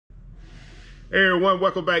Hey everyone,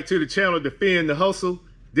 welcome back to the channel, Defend the Hustle.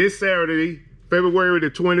 This Saturday, February the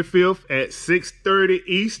 25th at 6:30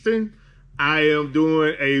 Eastern, I am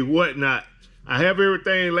doing a whatnot. I have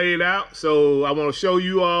everything laid out, so I want to show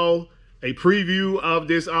you all a preview of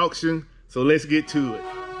this auction. So let's get to it.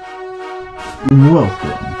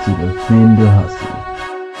 Welcome to Defend the Hustle.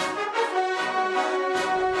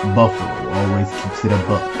 Buffalo always keeps it a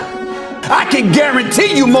buck. I can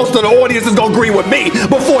guarantee you most of the audience is gonna agree with me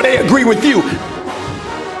before they agree with you.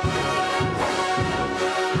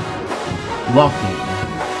 Lock in,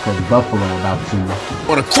 because Buffalo about to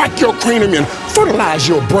Wanna crack your cranium and fertilize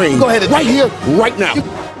your brain. Go ahead, right here, right now.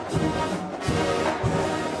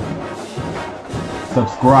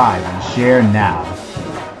 subscribe and share now.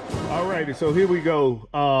 Alrighty, so here we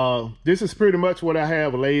go. This is pretty much what I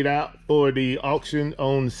have laid out for the auction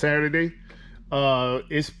on Saturday.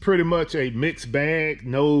 It's pretty much a mixed bag,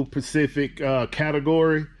 no specific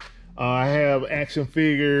category. I have action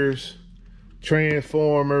figures,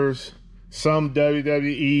 Transformers, some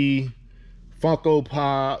WWE, Funko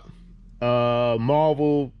Pop,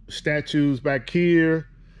 Marvel statues back here.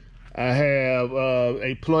 I have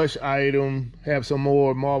a plush item, have some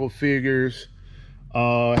more Marvel figures,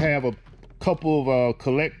 have a couple of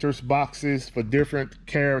collector's boxes for different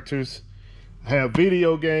characters. I have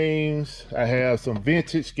video games. I have some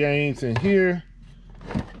vintage games in here,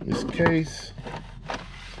 this case.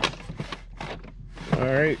 All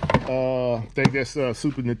right, I think that's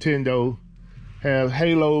Super Nintendo. Have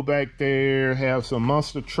Halo back there. Have some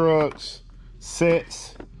monster trucks,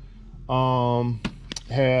 sets.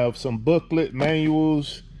 Have some booklet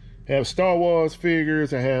manuals. Have Star Wars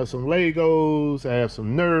figures. I have some Legos. I have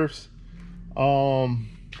some Nerfs.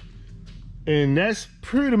 And that's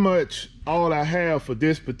pretty much all I have for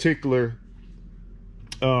this particular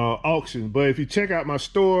auction. But if you check out my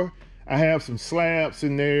store, I have some slabs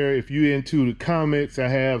in there. If you're into the comics, I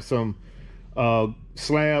have some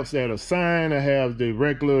slabs that are signed. I have the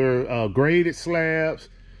regular graded slabs.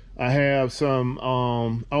 I have some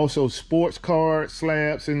also sports card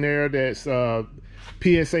slabs in there that's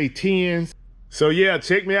PSA 10s. So yeah,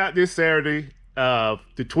 check me out this Saturday, the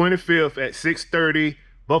 25th at 6:30,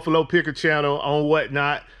 Buffalo Picker Channel on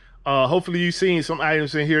Whatnot. Hopefully you've seen some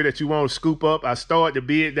items in here that you want to scoop up. I started the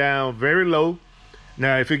bid down very low.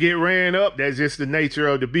 Now, if it get ran up, that's just the nature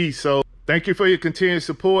of the beast. So thank you for your continued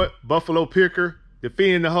support. Buffalo Picker,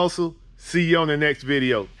 Defend the Hustle. See you on the next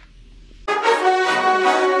video.